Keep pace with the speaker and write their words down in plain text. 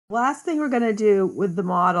Last thing we're going to do with the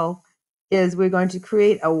model is we're going to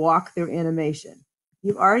create a walkthrough animation.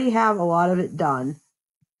 You already have a lot of it done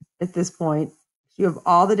at this point. You have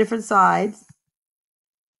all the different sides,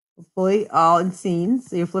 hopefully all in scenes.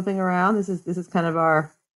 So you're flipping around. This is kind of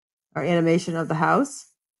our animation of the house.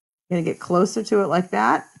 You're going to get closer to it like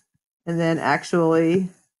that, and then actually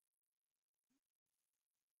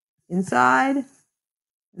inside,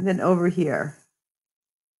 and then over here.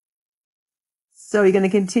 So you're going to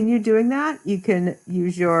continue doing that. You can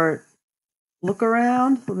use your look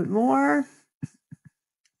around a little bit more.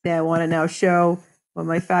 Say I want to now show what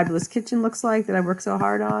my fabulous kitchen looks like that I worked so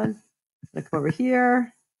hard on. Look over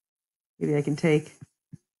here. Maybe I can take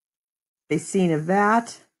a scene of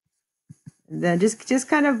that. And then just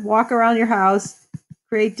kind of walk around your house,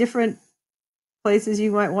 create different places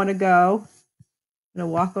you might want to go. I'm going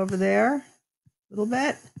to walk over there a little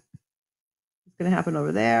bit. It's going to happen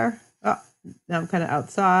over there. Oh, now I'm kind of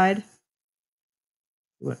outside.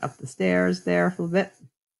 Went up the stairs there for a little bit.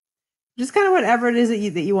 Just kind of whatever it is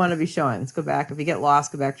that you want to be showing. Let's go back. If you get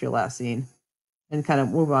lost, go back to your last scene and kind of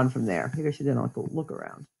move on from there. Maybe I should then look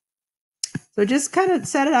around. So just kind of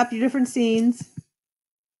set it up, your different scenes.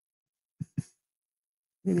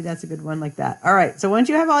 Maybe that's a good one like that. All right. So once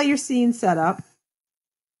you have all your scenes set up,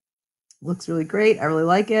 looks really great. I really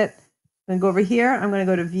like it. I'm going to go over here. I'm going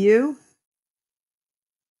to go to View,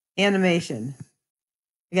 Animation.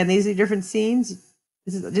 Again, these are different scenes.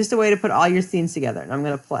 This is just a way to put all your scenes together. And I'm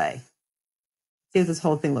going to play. See what this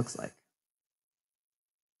whole thing looks like.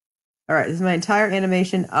 All right, this is my entire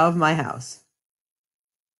animation of my house.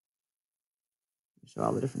 Show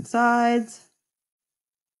all the different sides.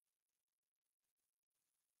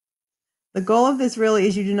 The goal of this really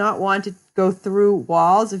is you do not want to go through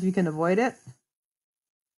walls if you can avoid it.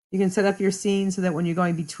 You can set up your scene so that when you're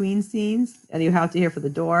going between scenes, and you have to hear for the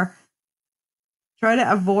door, try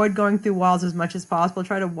to avoid going through walls as much as possible.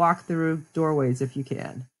 Try to walk through doorways if you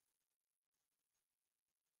can.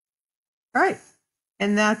 All right,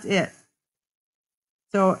 and that's it.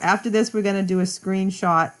 So after this, we're going to do a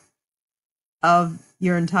screenshot of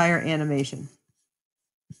your entire animation.